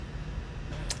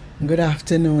Good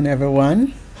afternoon,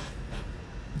 everyone.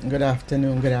 Good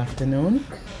afternoon, good afternoon.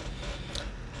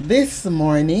 This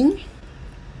morning,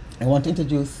 I want to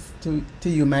introduce to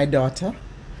you my daughter.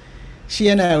 She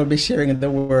and I will be sharing the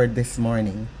word this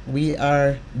morning. We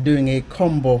are doing a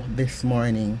combo this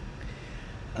morning.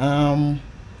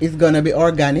 It's going to be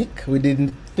organic. We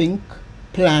didn't think,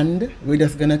 planned. We're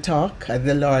just going to talk as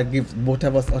the Lord gives both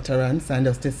of us utterance and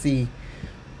just to see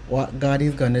what God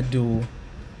is going to do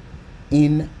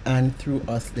in and through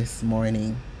us this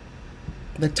morning.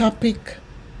 The topic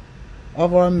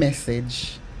of our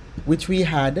message, which we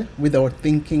had without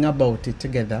thinking about it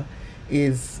together,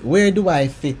 is where do I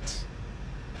fit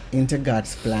into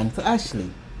God's plan? So Ashley,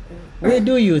 where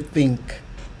do you think,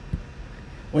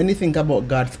 when you think about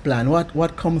God's plan,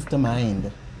 what comes to mind?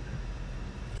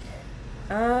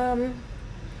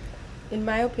 In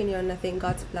my opinion, I think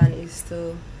God's plan is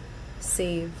to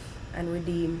save and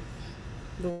redeem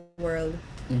the world.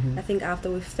 I think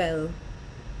after we fell,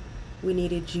 we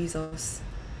needed Jesus.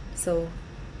 So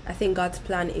I think God's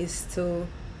plan is to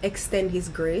extend His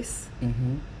grace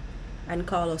and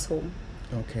call us home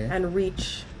Okay. and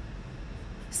reach,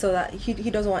 so that He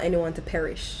doesn't want anyone to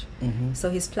perish. So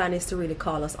His plan is to really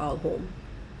call us all home.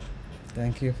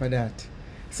 Thank you for that.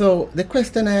 So the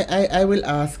question I will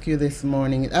ask you this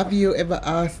morning, have you ever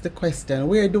asked the question,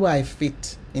 where do I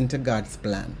fit into God's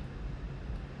plan?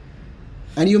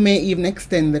 And you may even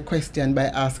extend the question by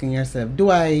asking yourself, do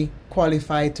I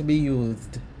qualify to be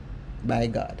used by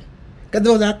God? Because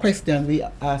those are questions we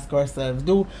ask ourselves.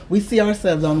 Do we see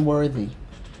ourselves unworthy?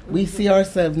 We see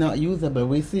ourselves not usable.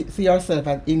 We see ourselves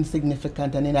as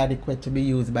insignificant and inadequate to be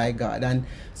used by God. And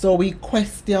so we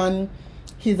question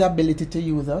His ability to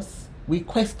use us. We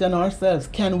question ourselves,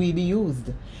 can we be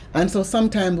used? And so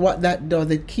sometimes what that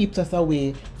does, it keeps us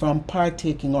away from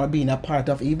partaking or being a part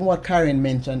of even what Karen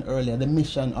mentioned earlier, the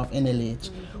mission of NLH,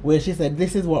 where she said,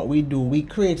 this is what we do. We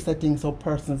create settings so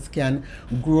persons can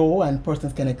grow and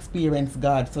persons can experience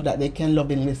God so that they can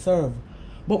lovingly serve.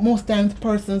 But most times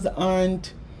persons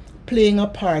aren't playing a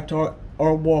part or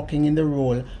walking in the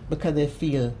role because they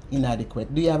feel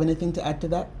inadequate. Do you have anything to add to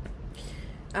that?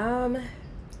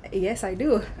 Yes, I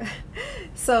do.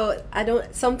 So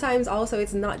sometimes also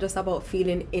it's not just about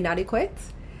feeling inadequate.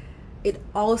 It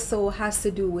also has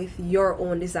to do with your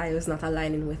own desires not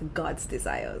aligning with God's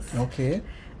desires. Okay.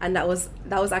 And that was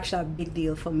actually a big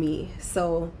deal for me.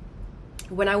 So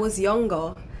when I was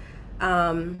younger,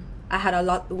 I had a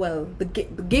lot, the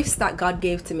gifts that God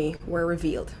gave to me were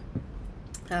revealed.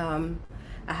 I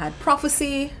had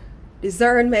prophecy,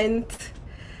 discernment,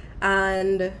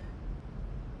 and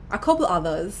a couple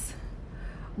others,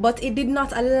 but it did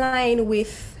not align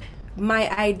with my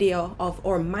idea of,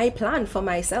 or my plan for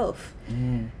myself.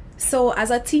 So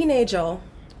as a teenager,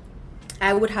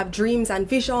 I would have dreams and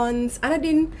visions, and I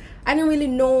didn't really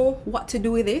know what to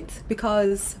do with it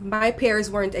because my peers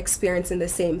weren't experiencing the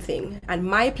same thing. And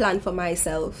my plan for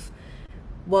myself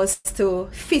was to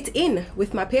fit in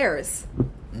with my peers,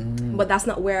 but that's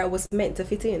not where I was meant to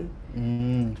fit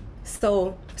in.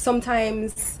 So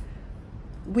sometimes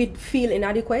we'd feel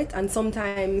inadequate, and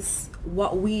sometimes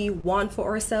what we want for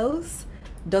ourselves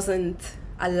doesn't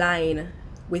align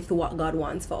with what God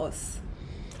wants for us.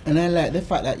 And I like the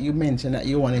fact that you mentioned that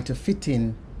you wanted to fit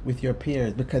in with your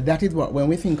peers, because that is what, when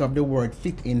we think of the word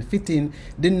fit in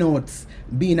denotes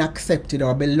being accepted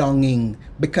or belonging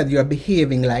because you're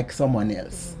behaving like someone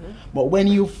else. But when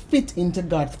you fit into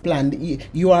God's plan,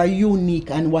 you are unique,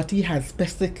 and what He has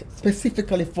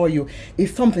specifically for you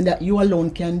is something that you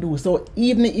alone can do. So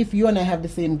even if you and I have the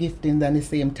same giftings and the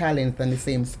same talents and the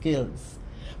same skills,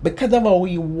 because of how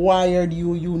we wired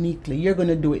you uniquely, you're going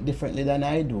to do it differently than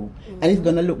I do. And it's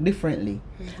going to look differently.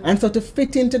 And so to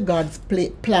fit into God's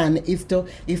plan is to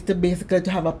basically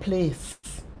to have a place.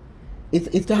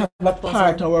 It's to have a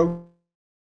part or a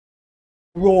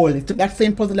role. It's to that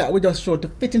same puzzle that we just showed, to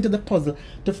fit into the puzzle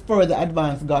to further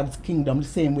advance God's kingdom, the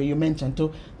same way you mentioned,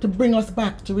 to bring us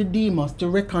back, to redeem us, to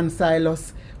reconcile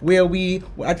us where we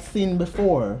had sinned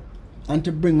before, and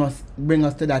to bring us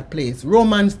to that place.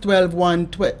 Romans 12, 1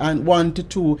 to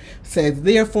 2 says,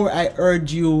 therefore I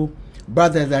urge you,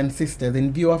 brothers and sisters,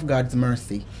 in view of God's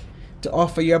mercy, to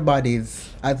offer your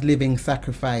bodies as living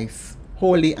sacrifice,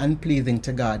 holy and pleasing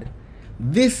to God.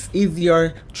 This is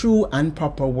your true and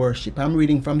proper worship. I'm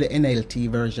reading from the NLT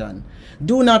version.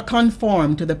 Do not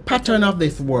conform to the pattern of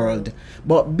this world,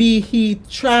 but be ye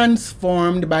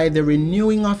transformed by the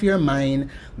renewing of your mind.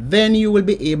 Then you will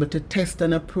be able to test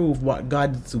and approve what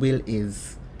God's will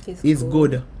is. His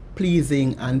good,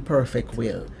 pleasing, and perfect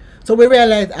will. So we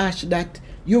realize, Ash, that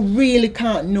you really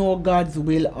can't know God's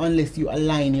will unless you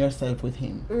align yourself with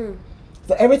Him.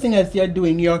 So everything else you're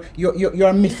doing,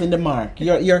 you're missing the mark.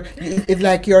 It's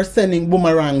like you're sending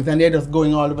boomerangs and they're just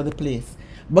going all over the place.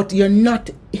 But you're not.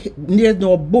 There's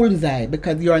no bullseye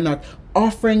because you're not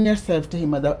offering yourself to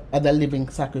Him as a living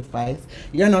sacrifice.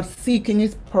 You're not seeking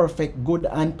His perfect, good,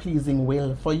 and pleasing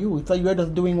will for you. So you're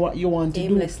just doing what you want to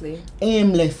Aimlessly. do.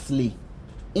 Aimlessly.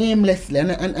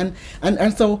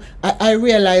 And so I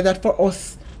realize that for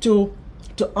us to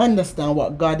understand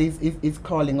what God is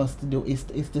calling us to do is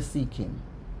to seek Him.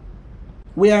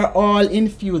 We are all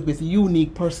infused with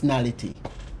unique personality.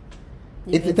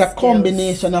 It's a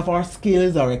combination of our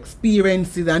skills, our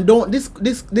experiences, and don't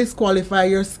disqualify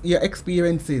your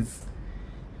experiences,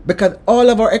 because all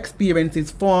of our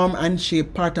experiences form and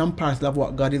shape part and parcel of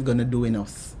what God is going to do in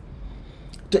us.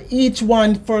 To each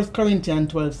one, 1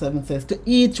 Corinthians 12:7 says, to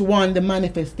each one the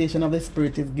manifestation of the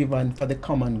Spirit is given for the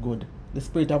common good. The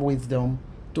Spirit of wisdom,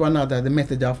 to another the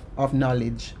message of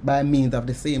knowledge by means of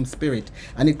the same Spirit.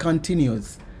 And it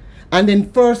continues. And then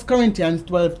 1 Corinthians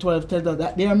 12:12 tells us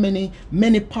that there are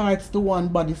many parts to one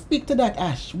body. Speak to that,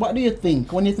 Ash. What do you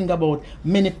think when you think about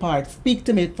many parts? Speak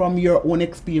to me from your own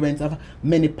experience of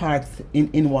many parts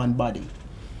in one body.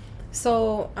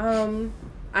 So,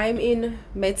 I'm in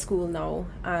med school now,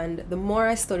 and the more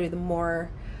I study, the more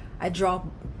I draw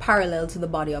parallel to the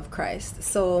body of Christ.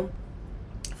 So,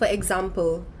 for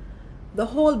example, the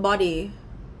whole body,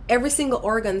 every single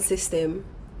organ system,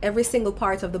 every single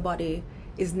part of the body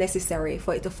is necessary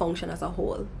for it to function as a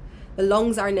whole. The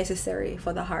lungs are necessary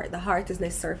for the heart is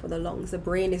necessary for the lungs, the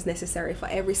brain is necessary for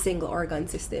every single organ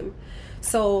system.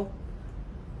 So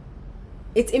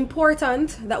it's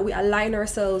important that we align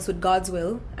ourselves with God's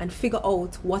will and figure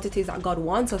out what it is that God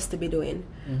wants us to be doing,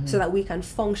 so that we can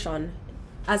function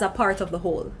as a part of the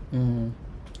whole.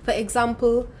 For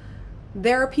example,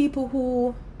 there are people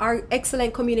who are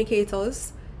excellent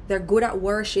communicators, they're good at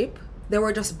worship, they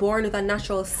were just born with a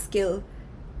natural skill.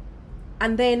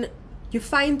 And then you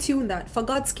fine-tune that for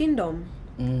God's kingdom.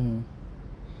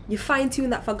 You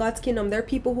fine-tune that for God's kingdom. There are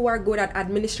people who are good at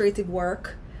administrative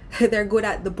work. They're good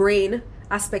at the brain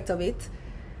aspect of it.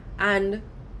 And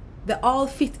they all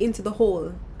fit into the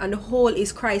whole. And the whole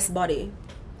is Christ's body.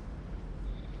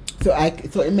 So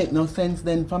it makes no sense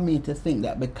then for me to think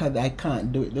that because I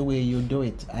can't do it the way you do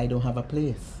it, I don't have a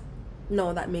place.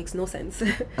 No, that makes no sense.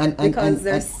 Because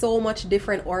there's so much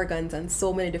different organs and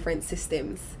so many different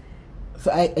systems. So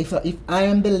if I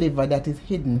am the liver that is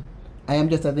hidden, I am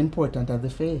just as important as the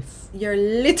face. You're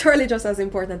literally just as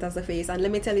important as the face. And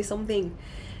let me tell you something.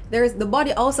 The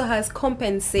body also has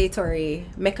compensatory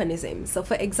mechanisms. So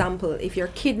for example, if your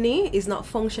kidney is not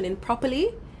functioning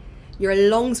properly, your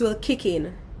lungs will kick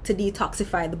in to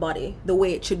detoxify the body the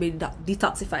way it should be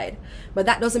detoxified. But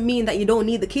that doesn't mean that you don't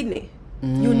need the kidney.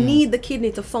 You need the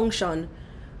kidney to function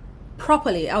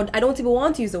properly. I don't even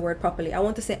want to use the word properly. I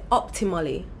want to say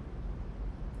optimally.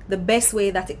 The best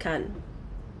way that it can.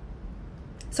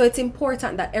 So it's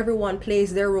important that everyone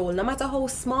plays their role. No matter how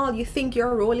small you think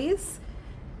your role is,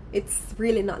 it's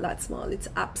really not that small. It's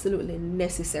absolutely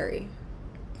necessary.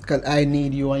 Because I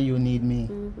need you and you need me.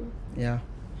 Yeah.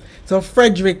 So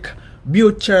Frederick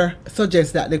Bucher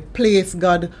suggests that the place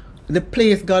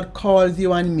God calls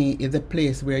you and me is a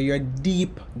place where your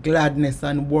deep gladness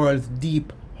and world's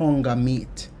deep hunger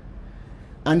meet.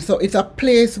 And so it's a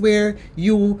place where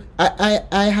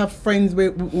I have friends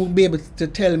who will be able to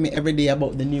tell me every day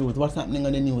about the news, what's happening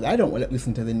on the news. I don't want to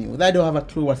listen to the news. I don't have a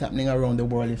clue what's happening around the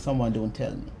world if someone don't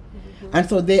tell me. And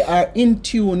so they are in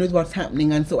tune with what's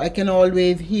happening, and so I can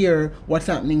always hear what's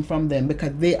happening from them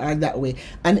because they are that way.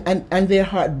 And their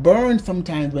heart burns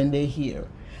sometimes when they hear.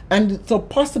 And so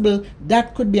possible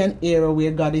that could be an area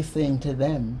where God is saying to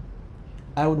them,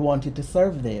 I would want you to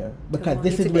serve there because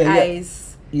this is where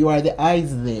you are the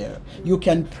eyes there. You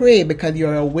can pray because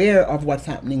you're aware of what's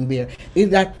happening there.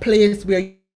 It's that place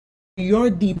where your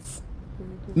deepest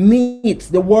meets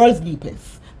the world's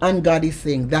deepest. And God is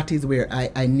saying, that is where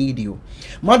I need you.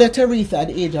 Mother Teresa at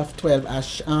the age of 12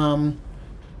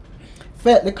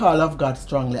 felt the call of God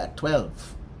strongly at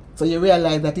 12. So you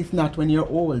realize that it's not when you're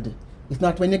old. It's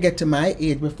not when you get to my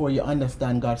age before you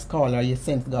understand God's call or you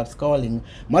sense God's calling.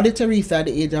 Mother Teresa at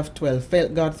the age of 12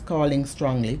 felt God's calling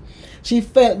strongly. She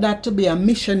felt that to be a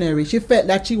missionary. She felt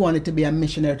that she wanted to be a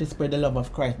missionary to spread the love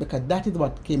of Christ because that is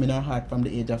what came in her heart from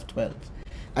the age of 12.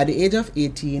 At the age of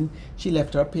 18, she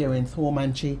left her parents' home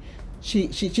and she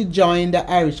joined the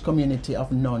Irish community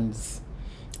of nuns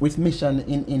with mission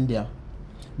in India.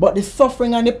 But the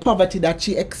suffering and the poverty that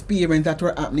she experienced that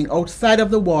were happening outside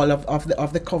of the wall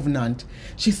of the covenant,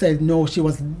 she said no, she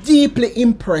was deeply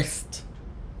impressed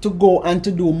to go and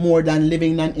to do more than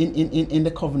living in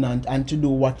the covenant and to do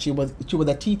what she was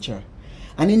a teacher.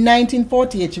 And in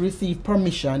 1948, she received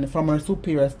permission from her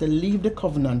superiors to leave the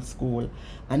Covenant School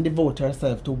and devote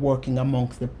herself to working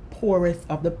amongst the poorest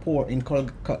of the poor in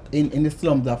the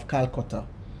slums of Calcutta.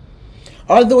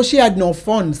 Although she had no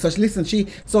funds,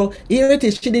 so here it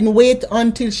is, she didn't wait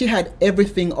until she had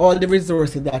everything, all the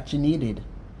resources that she needed.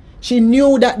 She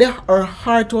knew that her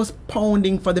heart was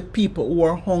pounding for the people who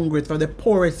were hungry, for the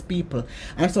poorest people.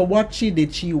 And so what she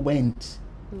did, she went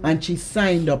and she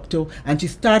signed up to, and she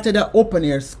started an open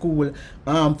air school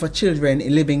for children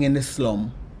living in the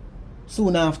slum.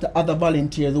 Soon after, other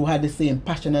volunteers who had the same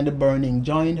passion and the burning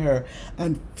joined her,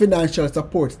 and financial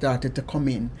support started to come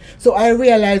in. So I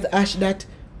realized, Ash, that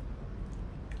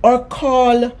our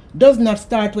call does not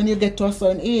start when you get to a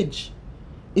certain age.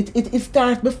 It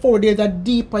starts before there's a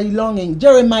deeper longing.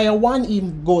 Jeremiah 1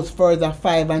 even goes further,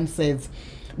 5, and says,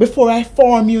 before I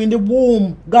formed you in the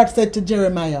womb, God said to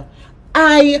Jeremiah,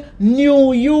 I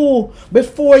knew you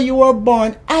before you were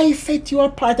born. I set you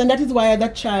apart. And that is why as a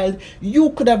child,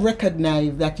 you could have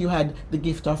recognized that you had the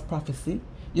gift of prophecy.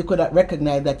 You could have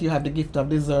recognized that you have the gift of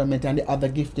discernment and the other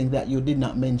giftings that you did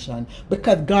not mention.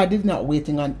 Because God is not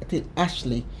waiting until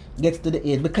Ashley gets to the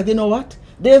age. Because you know what?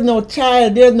 There's no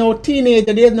child, there's no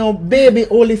teenager, there's no baby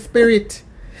Holy Spirit.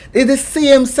 It's the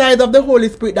same side of the Holy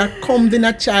Spirit that comes in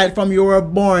a child from you were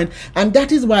born. And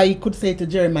that is why he could say to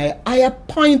Jeremiah, I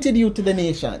appointed you to the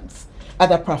nations as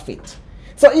a prophet.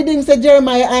 So he didn't say,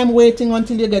 Jeremiah, I'm waiting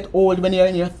until you get old when you're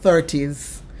in your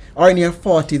 30s or in your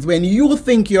 40s. When you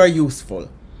think you're useful,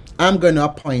 I'm going to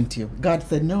appoint you. God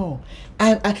said, no,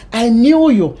 I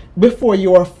knew you before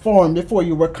you were formed, before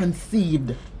you were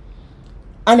conceived.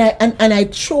 And I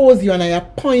chose you and I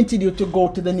appointed you to go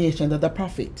to the nations as a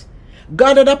prophet.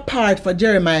 God had a part for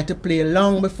Jeremiah to play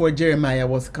long before Jeremiah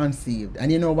was conceived. And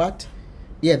you know what?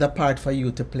 He had a part for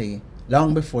you to play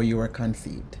long before you were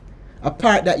conceived. A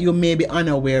part that you may be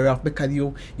unaware of because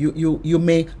you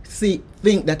may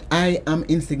think that I am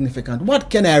insignificant. What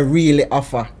can I really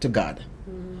offer to God?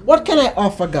 What can I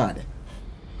offer God?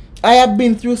 I have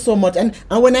been through so much, and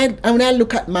when I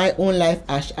look at my own life,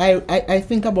 Ash, I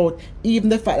think about even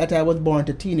the fact that I was born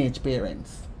to teenage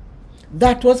parents.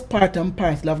 That was part and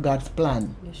parcel of God's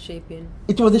plan. The shaping.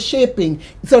 It was the shaping.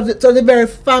 So the very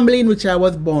family in which I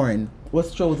was born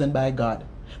was chosen by God.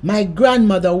 My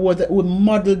grandmother who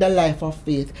modeled the life of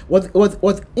faith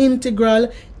was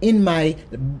integral in my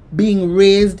being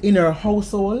raised in her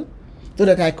household so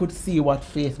that I could see what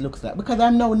faith looks like. Because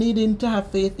I'm now needing to have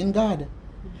faith in God.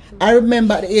 I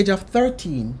remember at the age of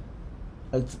 13,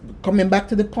 coming back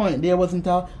to the point, there wasn't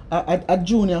a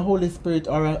junior Holy Spirit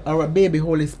or a baby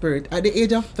Holy Spirit. At the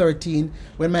age of 13,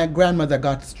 when my grandmother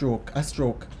got a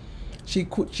stroke, she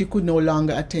could no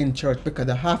longer attend church because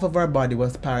half of her body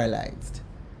was paralyzed.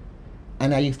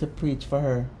 And I used to preach for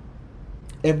her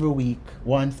every week,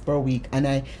 once per week. And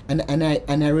I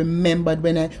remembered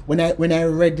when I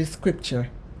read the scripture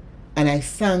and I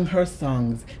sang her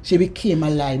songs, she became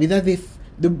alive. It's as if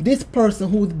this person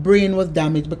whose brain was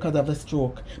damaged because of the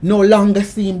stroke no longer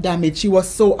seemed damaged. She was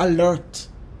so alert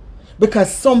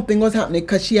because something was happening,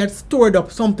 because she had stored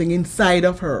up something inside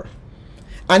of her,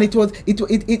 and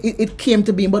it came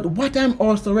to being. But what I'm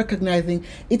also recognizing,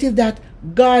 it is that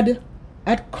God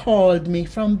had called me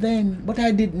from then, but I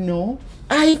didn't know.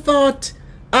 I thought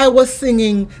I was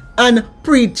singing and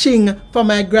preaching for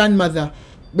my grandmother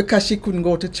because she couldn't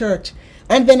go to church.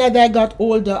 And then as I got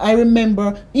older, I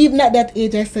remember, even at that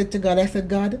age, I said to God,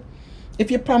 God, if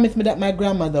you promise me that my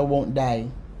grandmother won't die,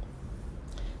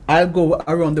 I'll go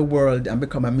around the world and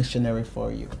become a missionary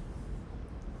for you.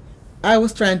 I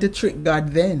was trying to trick God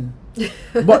then.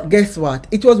 But guess what?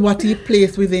 It was what he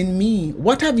placed within me.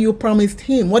 What have you promised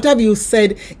him? What have you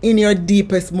said in your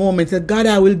deepest moments that God,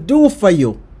 I will do for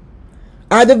you?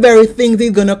 Are the very things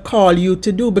he's going to call you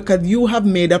to do, because you have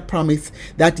made a promise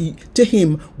that to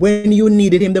him when you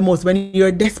needed him the most, when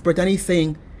you're desperate, and he's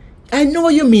saying, I know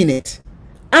you mean it.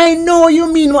 I know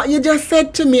you mean what you just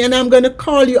said to me, and I'm going to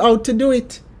call you out to do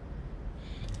it.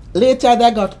 Later, as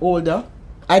I got older,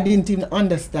 I didn't even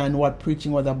understand what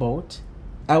preaching was about.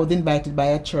 I was invited by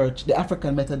a church, the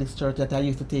African Methodist church that I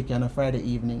used to take on a Friday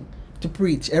evening, to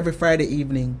preach every Friday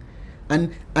evening.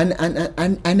 And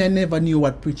I never knew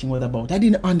what preaching was about. I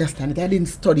didn't understand it. I didn't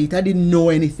study it. I didn't know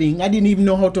anything. I didn't even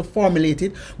know how to formulate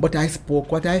it. But I spoke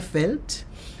what I felt.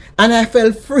 And I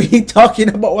felt free talking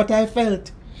about what I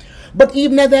felt. But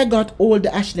even as I got older,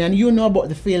 Ashley, and you know about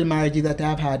the failed marriages that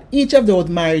I've had, each of those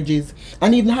marriages,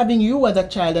 and even having you as a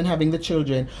child and having the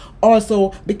children,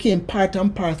 also became part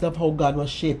and parcel of how God was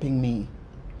shaping me.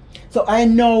 So I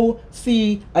now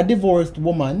see a divorced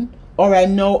woman or I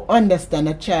now understand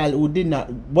a child who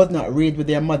was not raised with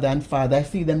their mother and father. I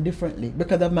see them differently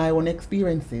because of my own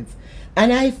experiences.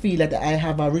 And I feel that I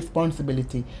have a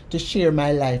responsibility to share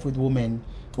my life with women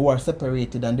who are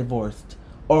separated and divorced,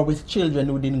 or with children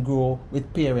who didn't grow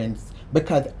with parents,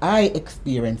 because I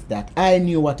experienced that. I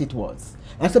knew what it was.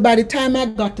 And so by the time I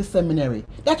got to seminary,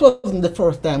 that wasn't the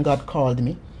first time God called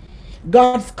me.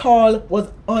 God's call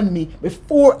was on me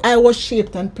before I was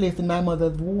shaped and placed in my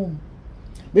mother's womb.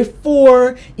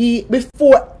 Before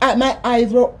my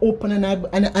eyes were open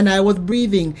and I was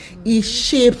breathing, He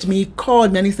shaped me, He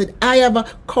called me, and He said, I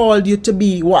have called you to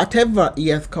be whatever He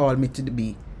has called me to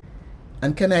be.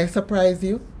 And can I surprise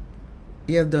you?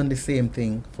 He has done the same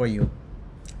thing for you.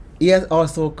 He has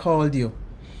also called you.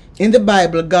 In the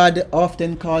Bible, God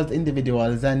often calls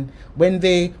individuals, and when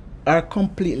they are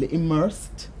completely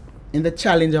immersed in the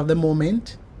challenge of the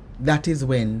moment, that is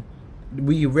when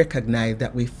we recognize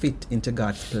that we fit into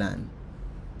God's plan.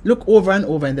 Look over and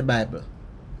over in the Bible.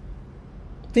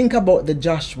 Think about the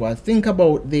Joshuas. Think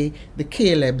about the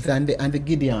Calebs and the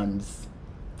Gideons.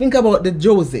 Think about the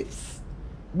Josephs.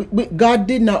 God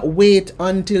did not wait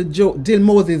until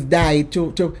Moses died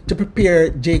to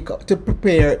prepare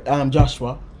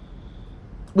Joshua.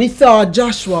 We saw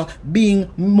Joshua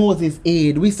being Moses'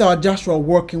 aide. We saw Joshua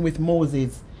working with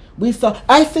Moses.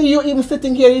 I see you even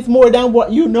sitting here is more than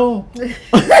what you know.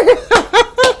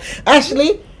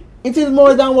 Ashley, it is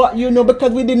more than what you know,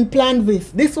 because we didn't plan this.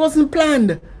 This wasn't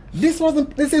planned. This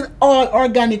is all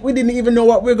organic. We didn't even know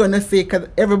what we're going to say, because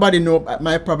everybody know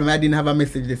my problem. I didn't have a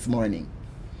message this morning.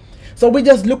 So we're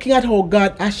just looking at how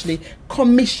God actually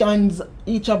commissions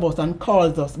each of us and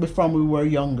calls us from we were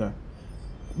younger.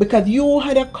 Because you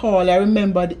had a call, I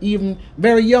remembered even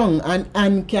very young,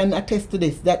 and can attest to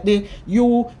this, that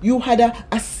you had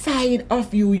a side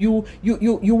of you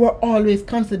were always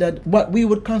considered what we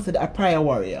would consider a prayer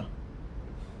warrior.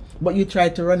 But you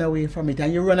tried to run away from it,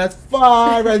 and you run as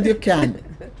far as you can.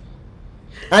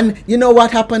 And you know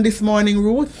what happened this morning,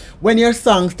 Ruth? When your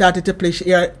song started to play,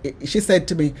 she said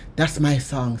to me, that's my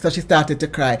song. So she started to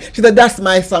cry. She said, that's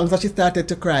my song. So she started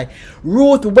to cry.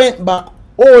 Ruth went back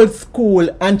old school,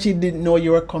 and she didn't know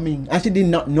you were coming. And she did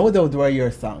not know those were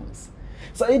your songs.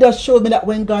 So it just showed me that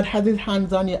when God has His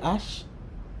hands on you, Ash,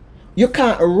 you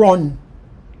can't run.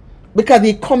 Because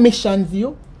He commissions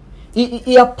you.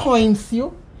 He appoints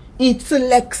you. He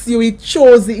selects you. He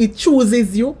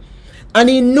chooses you. And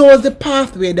He knows the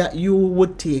pathway that you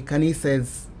would take. And He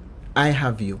says, I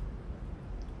have you.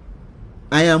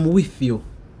 I am with you.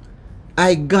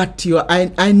 I got you.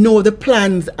 I know the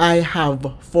plans I have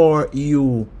for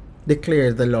you,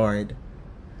 declares the Lord.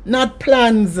 Not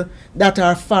plans that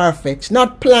are far-fetched,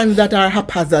 not plans that are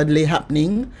haphazardly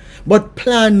happening, but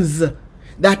plans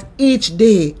that each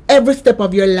day, every step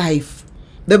of your life,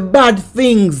 the bad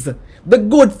things, the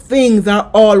good things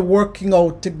are all working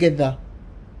out together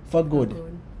for good.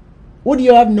 Would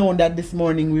you have known that this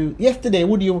morning, yesterday,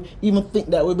 would you even think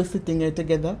that we'll be sitting here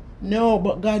together? No,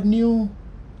 but God knew.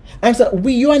 And so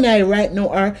you and I right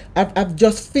now have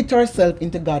just fit ourselves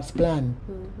into God's plan.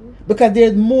 Mm-hmm. Because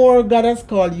there's more God has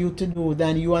called you to do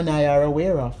than you and I are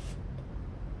aware of.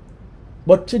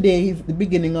 But today is the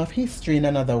beginning of history in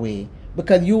another way.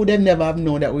 Because you would have never have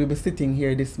known that we'll be sitting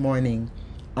here this morning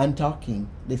and talking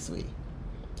this way.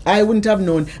 I wouldn't have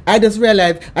known. I just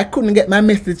realized I couldn't get my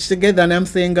message together, and I'm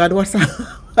saying, God, what's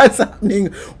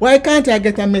happening? Why can't I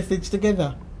get a message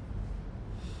together?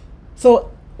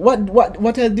 So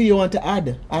what else do you want to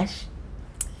add, Ash?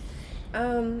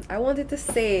 I wanted to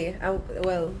say, I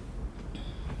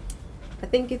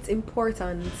think it's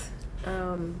important,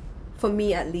 for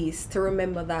me at least, to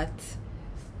remember that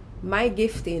my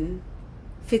gifting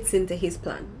fits into His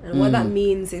plan. And what that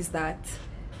means is that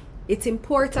it's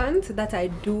important that I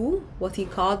do what He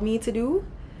called me to do,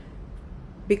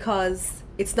 because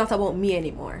it's not about me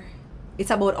anymore. It's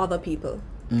about other people.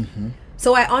 Mm-hmm.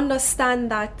 So I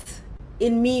understand that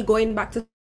in me going back to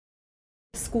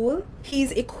school,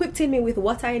 He's equipping me with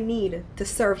what I need to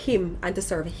serve Him and to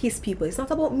serve His people. It's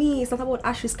not about me. It's not about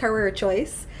Ashley's career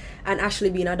choice and Ashley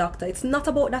being a doctor. It's not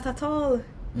about that at all.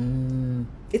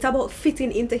 It's about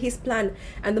fitting into His plan.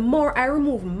 And the more I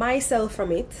remove myself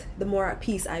from it, the more at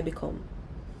peace I become.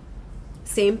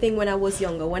 Same thing when I was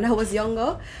younger. When I was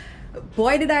younger,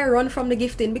 boy, did I run from the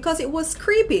gifting, because it was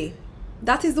creepy.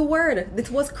 That is the word.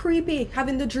 It was creepy.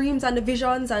 Having the dreams and the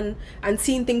visions and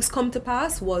seeing things come to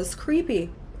pass was creepy.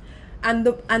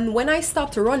 And when I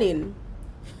stopped running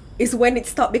is when it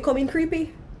stopped becoming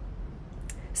creepy.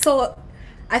 So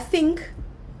I think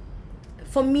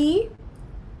for me,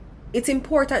 it's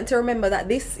important to remember that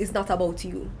this is not about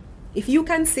you. If you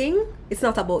can sing, it's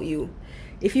not about you.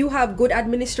 If you have good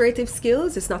administrative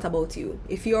skills, it's not about you.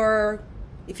 If you're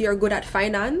good at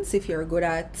finance, if you're good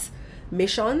at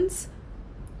missions,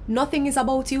 nothing is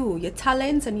about you. Your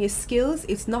talents and your skills,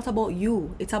 it's not about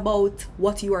you. It's about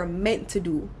what you are meant to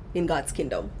do in God's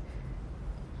kingdom.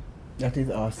 That is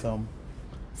awesome.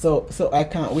 So I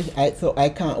can't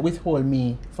withhold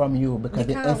me from you, because You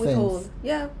the can't essence. withhold.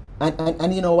 Yeah.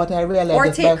 And you know what I realized? Or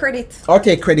just take credit. Or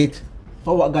take credit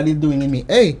for what God is doing in me.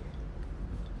 Hey,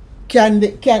 can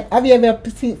have you ever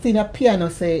seen a piano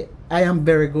say, "I am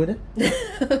very good"?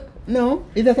 No,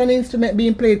 it's just an instrument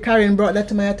being played. Karen brought that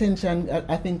to my attention,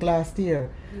 I think last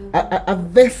year. A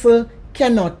vessel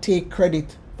cannot take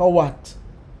credit for what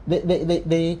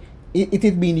it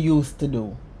is being used to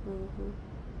do.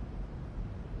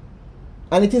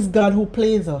 And it is God who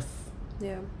plays us.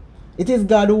 Yeah. It is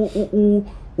God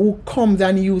who comes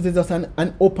and uses us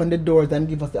and open the doors and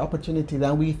give us the opportunities,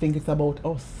 and we think it's about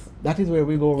us. That is where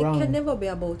we go wrong. It can never be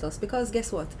about us, because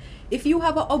guess what? If you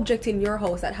have an object in your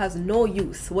house that has no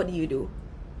use, what do? You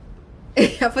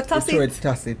have to toss it.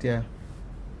 Toss it, yeah.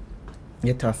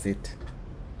 You toss it.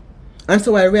 And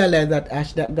so I realized that,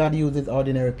 Ash, that God uses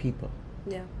ordinary people.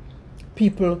 Yeah.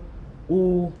 People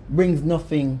who brings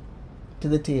nothing to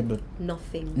the table.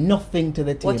 Nothing to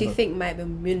the table. What you think might be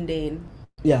mundane.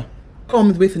 Yeah.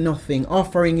 Comes with nothing,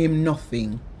 offering him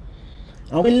nothing.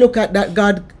 And we look at that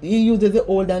God, he uses the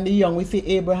old and the young. We see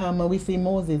Abraham and we see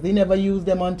Moses. He never used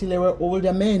them until they were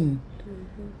older men.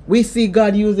 We see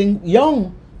God using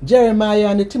young Jeremiah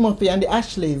and the Timothy and the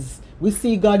Ashleys. We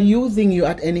see God using you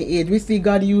at any age. We see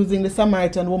God using the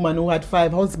Samaritan woman who had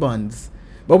 5 husbands.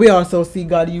 But we also see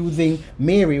God using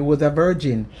Mary, who was a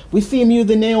virgin. We see him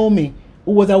using Naomi,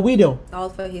 who was a widow. All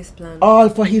for his plan. All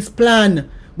for his plan.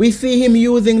 We see him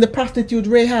using the prostitute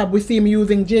Rahab. We see him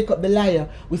using Jacob the liar.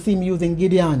 We see him using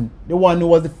Gideon, the one who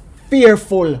was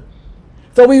fearful.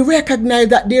 So we recognize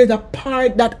that there's a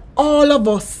part that all of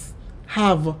us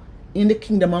have in the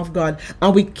kingdom of God,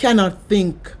 and we cannot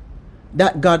think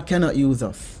that God cannot use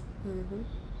us.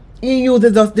 He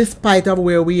uses us despite of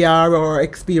where we are or our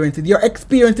experiences. Your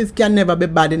experiences can never be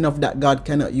bad enough that God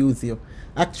cannot use you.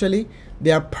 Actually,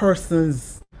 there are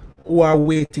persons who are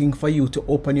waiting for you to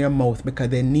open your mouth, because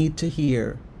they need to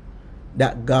hear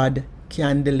that God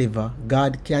can deliver,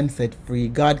 God can set free,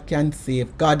 God can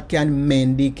save, God can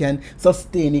mend, he can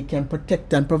sustain, he can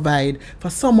protect and provide for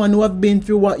someone who have been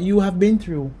through what you have been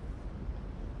through.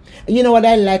 You know what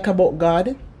I like about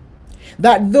God?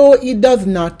 That though he does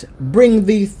not bring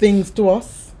these things to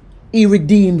us, he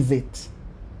redeems it.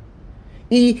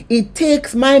 He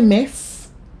takes my mess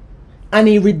and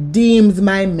he redeems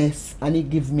my mess, and he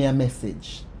gives me a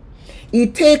message. He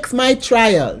takes my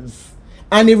trials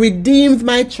and he redeems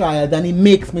my trials, and he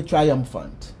makes me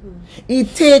triumphant. He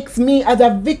takes me as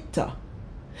a victor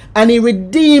and he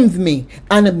redeems me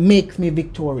and makes me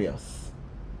victorious.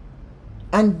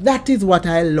 And that is what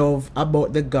I love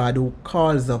about the God who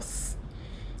calls us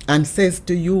and says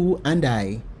to you and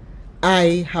I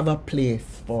have a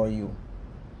place for you.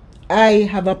 I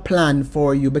have a plan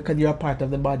for you, because you're a part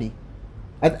of the body.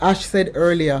 As Ash said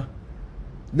earlier,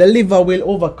 the liver will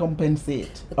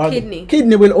overcompensate. The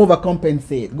kidney will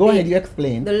overcompensate. Go ahead, you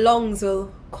explain. The lungs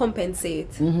will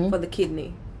compensate for the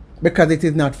kidney. Because it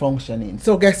is not functioning.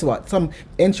 So guess what?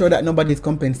 Ensure that nobody is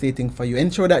compensating for you.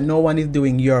 Ensure that no one is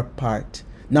doing your part,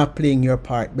 not playing your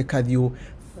part, because you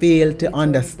fail to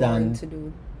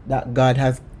understand that God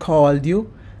has called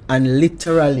you and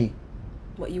literally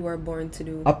what you were born to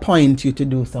do, appoint you to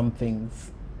do some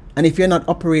things. And if you're not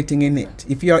operating in it,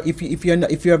 if you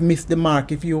have missed the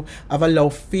mark, if you have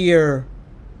allowed fear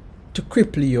to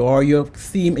cripple you, or you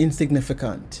seem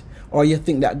insignificant, or you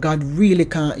think that God really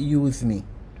can't use me,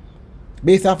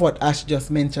 based off what Ash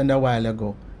just mentioned a while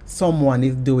ago, someone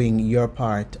is doing your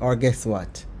part, or guess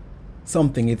what?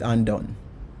 Something is undone.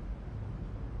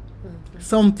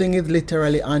 Something is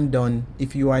literally undone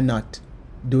if you are not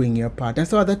doing your part. And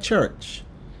so as a church,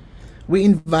 we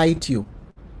invite you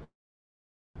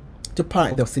to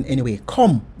partner with us in any way.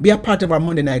 Come, be a part of our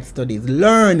Monday night studies.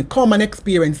 Learn, come and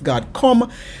experience God. Come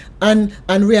and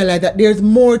realize that there's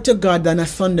more to God than a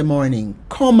Sunday morning.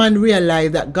 Come and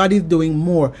realize that God is doing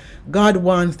more. God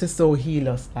wants to so heal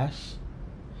us, Ash.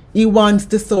 He wants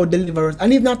to so deliver us.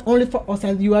 And it's not only for us,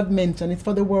 as you have mentioned, it's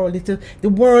for the world. The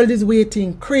world is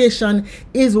waiting. Creation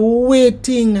is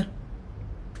waiting.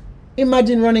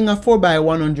 Imagine running a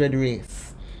 4x100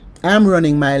 race. I'm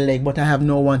running my leg, but I have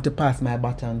no one to pass my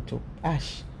baton to.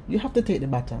 Ash, you have to take the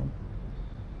baton.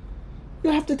 You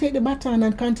have to take the baton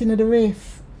and continue the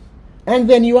race. And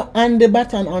then you hand the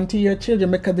baton on to your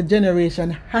children, because the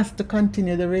generation has to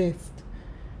continue the race.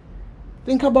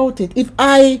 Think about it. If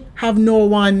I have no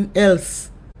one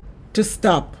else to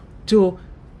stop, to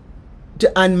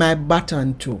hand my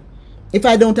baton to, if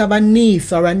I don't have a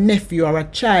niece or a nephew or a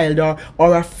child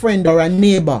or a friend or a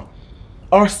neighbor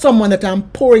or someone that I'm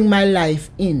pouring my life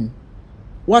in,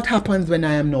 what happens when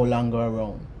I am no longer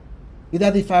around? It's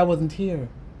as if I wasn't here.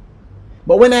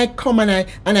 But when I come and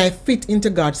I fit into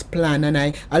God's plan and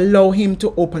I allow Him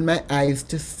to open my eyes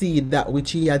to see that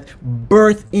which He has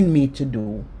birthed in me to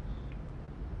do,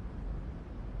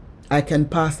 I can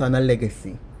pass on a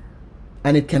legacy.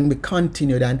 And it can be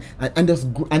continued and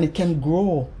it can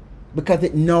grow.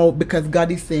 Because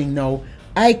God is saying now,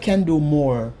 I can do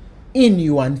more in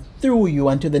you and through you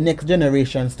and to the next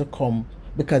generations to come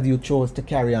because you chose to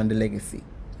carry on the legacy.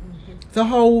 Mm-hmm. So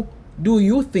how do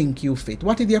you think you fit?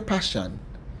 What is your passion?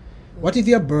 What is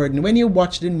your burden? When you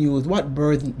watch the news, what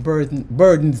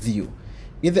burdens you?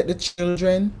 Is it the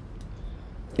children?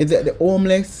 Is it the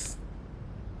homeless?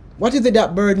 What is it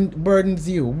that burdens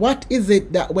you? What is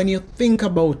it that when you think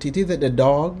about it, is it the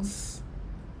dogs?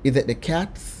 Is it the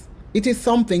cats? It is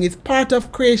something, it's part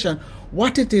of creation.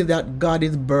 What it is that God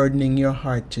is burdening your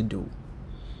heart to do.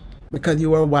 Because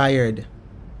you were wired.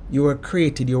 You were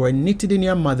created, you were knitted in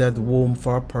your mother's womb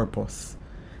for a purpose.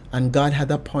 And God has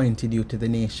appointed you to the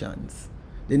nations.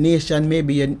 The nation may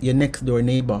be your next door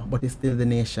neighbor, but it's still the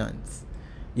nations.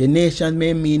 Your nation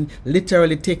may mean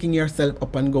literally taking yourself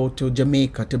up and go to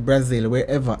Jamaica, to Brazil,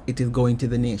 wherever it is going to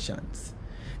the nations.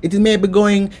 It may be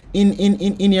going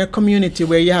in your community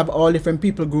where you have all different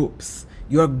people groups.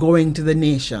 You are going to the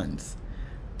nations.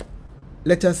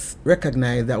 Let us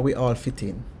recognize that we all fit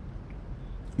in.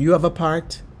 You have a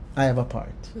part, I have a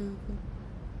part. Mm-hmm.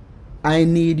 I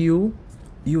need you,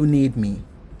 you need me.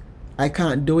 I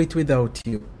can't do it without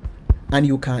you, and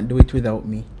you can't do it without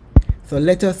me. So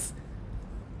let us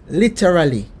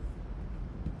literally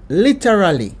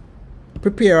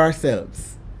prepare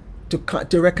ourselves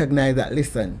to recognize that,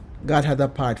 listen, God has a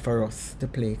part for us to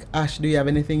play. Ash, do you have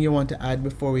anything you want to add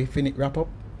before we wrap up?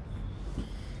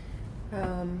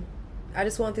 I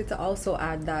just wanted to also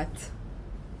add that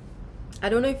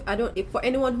if for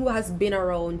anyone who has been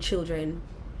around children,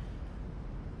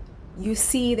 you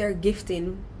see their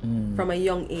gifting from a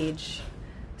young age.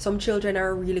 Some children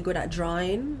are really good at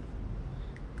drawing.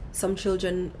 Some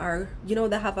children are, they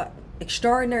have an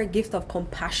extraordinary gift of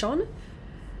compassion.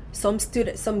 Some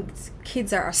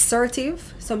kids are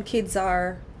assertive. Some kids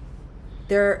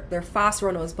they're fast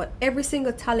runners. But every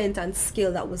single talent and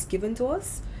skill that was given to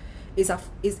us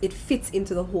it fits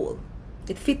into the whole.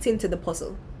 It fits into the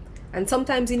puzzle. And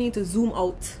sometimes you need to zoom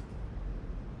out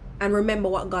and remember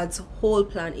what God's whole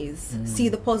plan is. See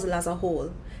the puzzle as a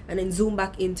whole, and then zoom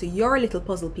back into your little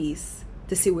puzzle piece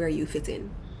to see where you fit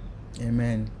in.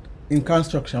 Amen. In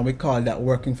construction, we call that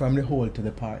working from the whole to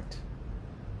the part.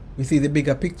 We see the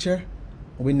bigger picture,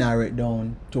 we narrow it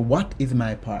down to what is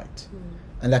my part,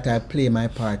 and that I play my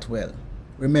part well.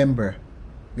 Remember,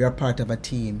 you're part of a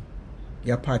team.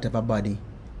 You're part of a body.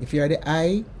 If you're the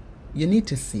eye, you need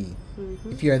to see.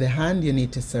 Mm-hmm. If you're the hand, you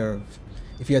need to serve.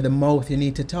 If you're the mouth, you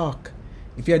need to talk.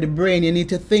 If you're the brain, you need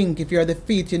to think. If you're the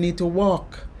feet, you need to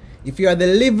walk. If you're the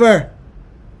liver,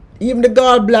 even the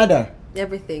gallbladder,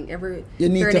 everything, you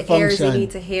need to function. Ears, you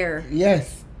need to hear.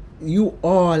 Yes, you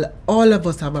all of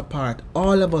us have a part.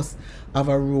 All of us have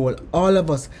a role. All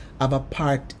of us have a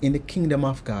part in the kingdom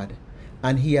of God.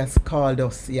 And He has called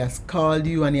us. He has called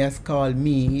you and He has called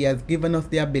me. He has given us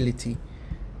the ability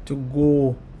to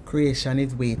go. Creation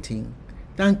is waiting.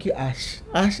 Thank you, Ash.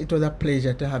 Ash, it was a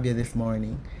pleasure to have you this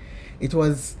morning. It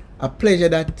was a pleasure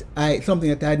that something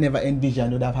that I had never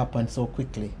envisioned would have happened so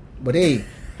quickly. But hey,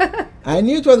 I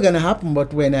knew it was going to happen,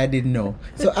 but when I didn't know.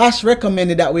 So Ash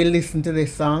recommended that we listen to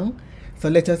this song. So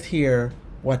let us hear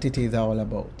what it is all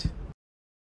about.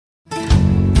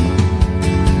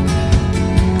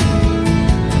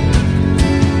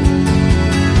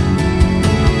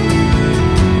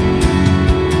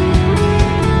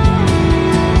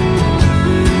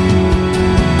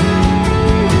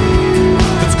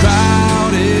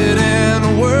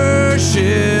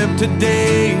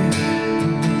 Today,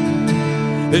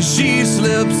 as she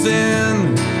slips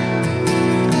in,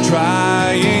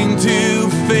 trying to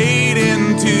fade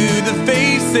into the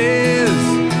faces,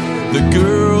 the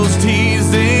girls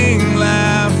teasing,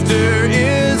 laughter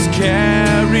is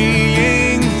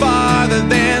carrying farther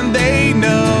than they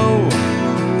know,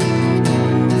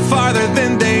 farther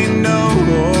than they know.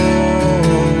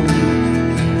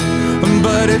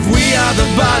 But if we are the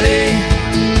body,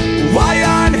 why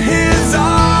aren't His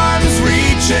arms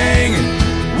reaching?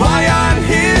 Why aren't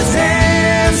His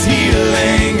hands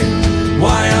healing?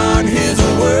 Why aren't His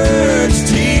words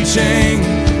teaching?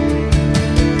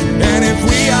 And if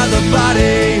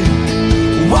body?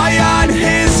 Why aren't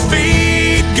his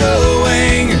feet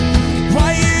going?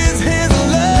 Why is his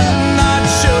love not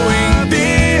showing?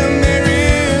 There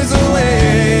is a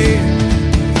way.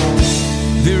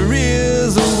 There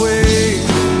is a way.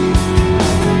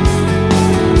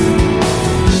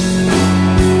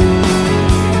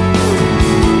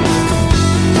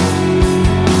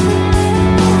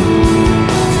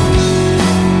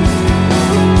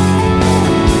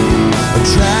 A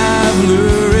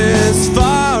traveler is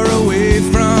far away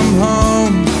from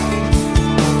home.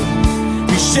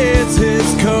 He sheds his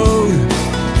coat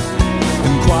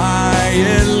and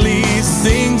quietly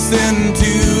sinks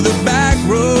into the back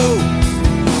row.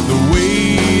 The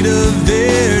weight of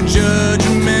their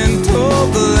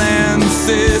judgmental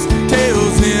glances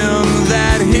tells him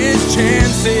that his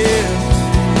chances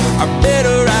are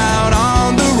better out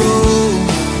on the road.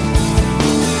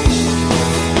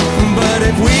 But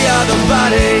if we are the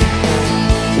body,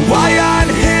 why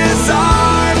aren't his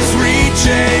arms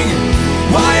reaching?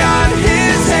 Why aren't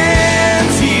his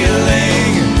hands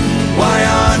healing? Why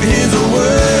aren't his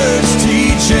words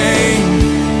teaching?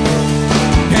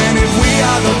 And if we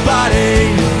are the body,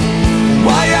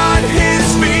 why aren't his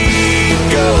feet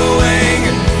going?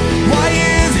 Why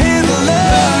is his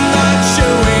love not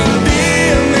showing?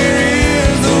 There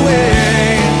is a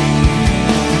way.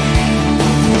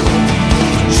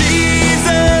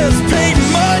 Jesus paid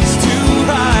much too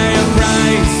high a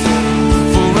price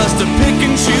for us to pick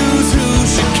and choose who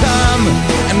should come.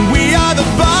 And we are the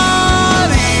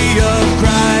body of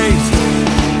Christ.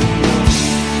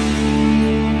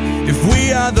 If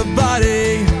we are the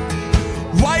body,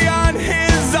 why aren't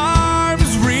his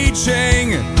arms reaching?